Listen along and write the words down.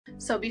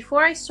So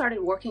before I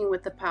started working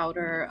with the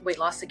Powter Weight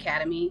Loss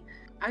Academy,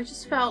 I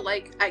just felt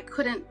like I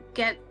couldn't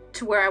get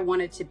to where I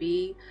wanted to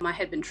be. I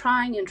had been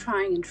trying and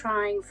trying and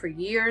trying for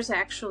years,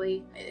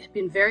 actually. It had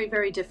been very,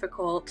 very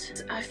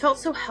difficult. I felt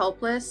so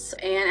helpless,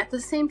 and at the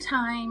same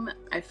time,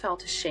 I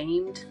felt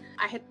ashamed.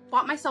 I had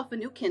bought myself a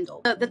new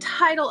Kindle. The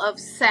title of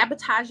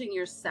Sabotaging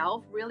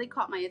Yourself really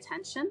caught my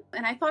attention.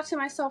 And I thought to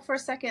myself for a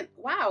second,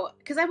 wow,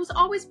 because I was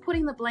always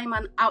putting the blame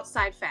on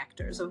outside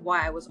factors of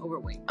why I was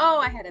overweight. Oh,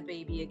 I had a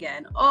baby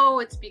again. Oh,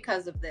 it's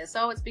because of this.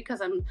 Oh, it's because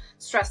I'm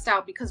stressed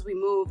out because we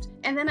moved.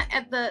 And then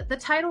the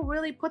title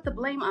really put the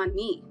blame on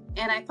me.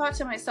 And I thought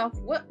to myself,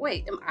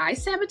 wait, am I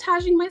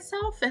sabotaging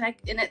myself? And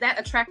that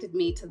attracted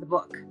me to the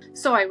book.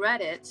 So I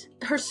read it.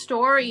 Her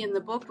story in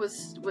the book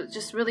was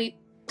just really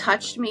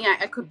touched me.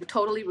 I could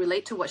totally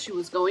relate to what she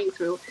was going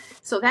through.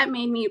 So that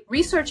made me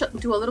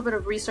do a little bit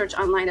of research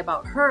online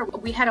about her.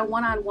 We had a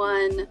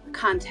one-on-one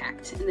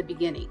contact in the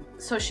beginning.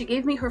 So she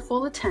gave me her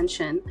full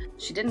attention.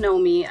 She didn't know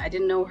me, I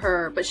didn't know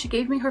her, but she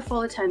gave me her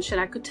full attention.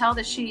 I could tell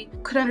that she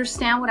could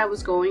understand what I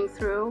was going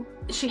through.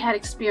 She had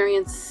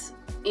experience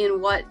in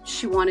what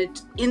she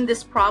wanted in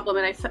this problem.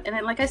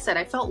 And like I said,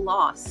 I felt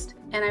lost.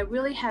 And I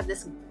really had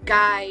this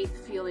guide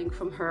feeling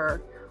from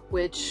her,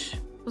 which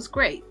was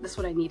great. That's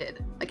what I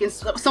needed. Like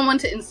someone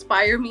to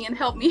inspire me and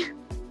help me,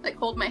 like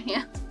hold my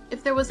hand.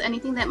 If there was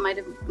anything that might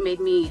have made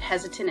me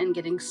hesitant in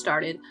getting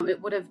started,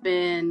 it would have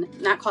been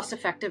not cost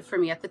effective for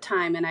me at the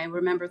time. And I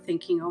remember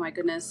thinking, oh my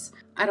goodness,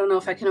 I don't know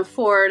if I can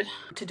afford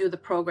to do the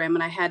program.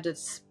 And I had to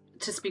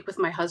speak with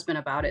my husband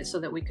about it so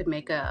that we could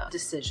make a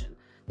decision.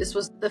 This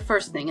was the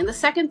first thing. And the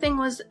second thing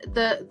was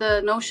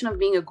the notion of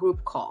being a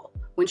group call.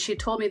 When she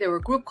told me there were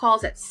group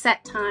calls at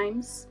set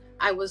times,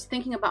 I was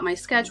thinking about my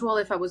schedule,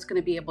 if I was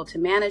going to be able to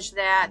manage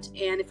that,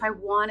 and if I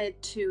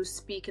wanted to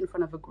speak in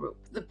front of a group.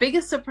 The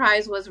biggest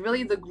surprise was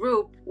really the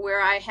group where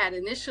I had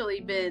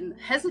initially been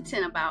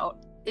hesitant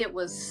about. It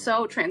was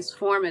so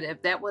transformative.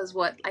 That was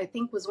what I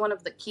think was one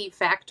of the key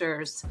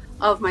factors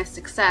of my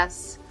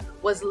success,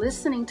 was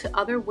listening to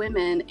other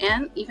women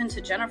and even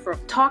to Jennifer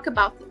talk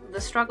about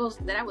the struggles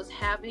that I was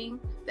having,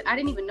 that I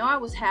didn't even know I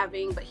was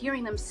having, but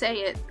hearing them say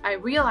it, I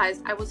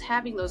realized I was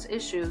having those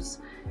issues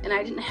and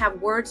I didn't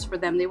have words for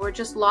them. They were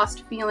just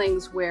lost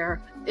feelings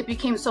where it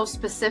became so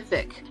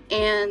specific.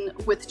 And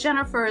with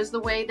Jennifer is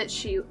the way that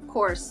she, of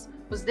course,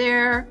 was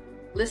there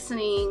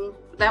listening.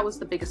 That was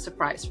the biggest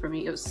surprise for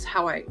me. It was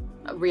how I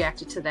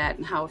reacted to that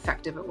and how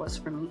effective it was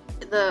for me.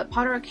 The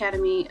Powter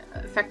Academy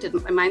affected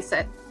my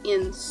mindset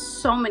in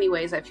so many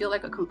ways. I feel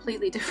like a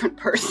completely different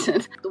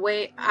person. The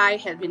way I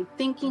had been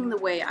thinking, the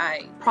way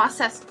I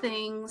processed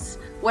things,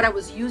 what I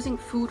was using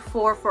food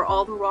for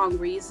all the wrong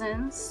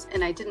reasons,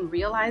 and I didn't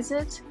realize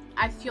it.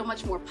 I feel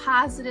much more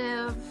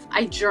positive.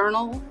 I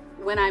journal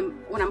when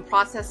I'm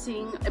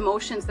processing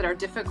emotions that are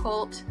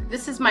difficult.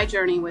 This is my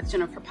journey with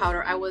Jennifer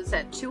Powter. I was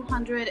at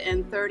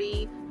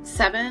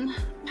 237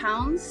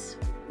 pounds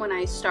when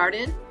I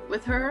started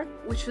with her,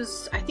 which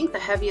was, I think, the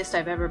heaviest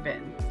I've ever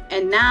been.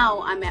 And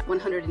now I'm at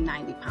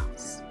 190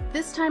 pounds.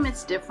 This time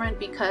it's different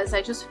because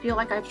I just feel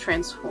like I've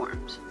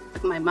transformed.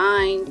 Like my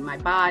mind, my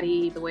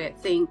body, the way I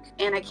think,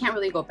 and I can't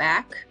really go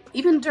back.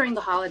 Even during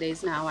the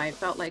holidays now, I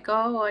felt like,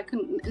 oh, I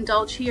can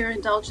indulge here,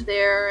 indulge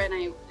there, and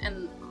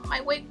my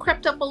weight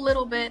crept up a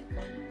little bit.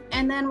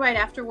 And then right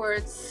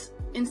afterwards,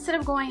 instead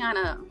of going on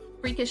a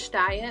freakish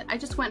diet, I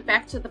just went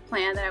back to the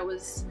plan that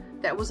was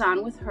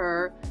on with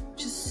her,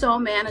 just so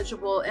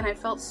manageable, and I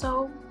felt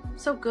so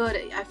good.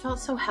 I felt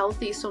so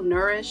healthy, so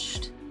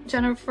nourished.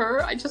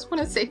 Jennifer, I just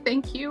want to say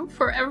thank you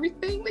for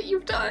everything that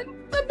you've done.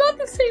 I'm not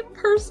the same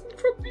person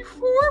from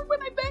before when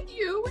I met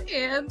you,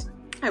 and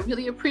I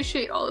really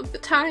appreciate all of the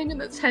time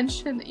and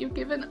attention that you've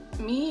given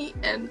me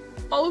and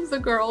all of the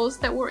girls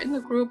that were in the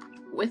group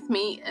with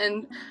me,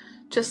 and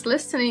just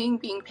listening,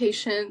 being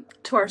patient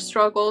to our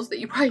struggles that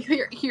you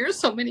probably hear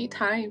so many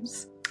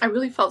times. I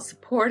really felt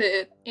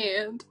supported,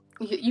 and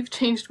you've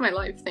changed my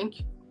life. Thank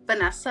you.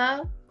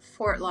 VANESSA,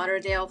 Fort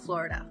Lauderdale,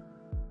 Florida.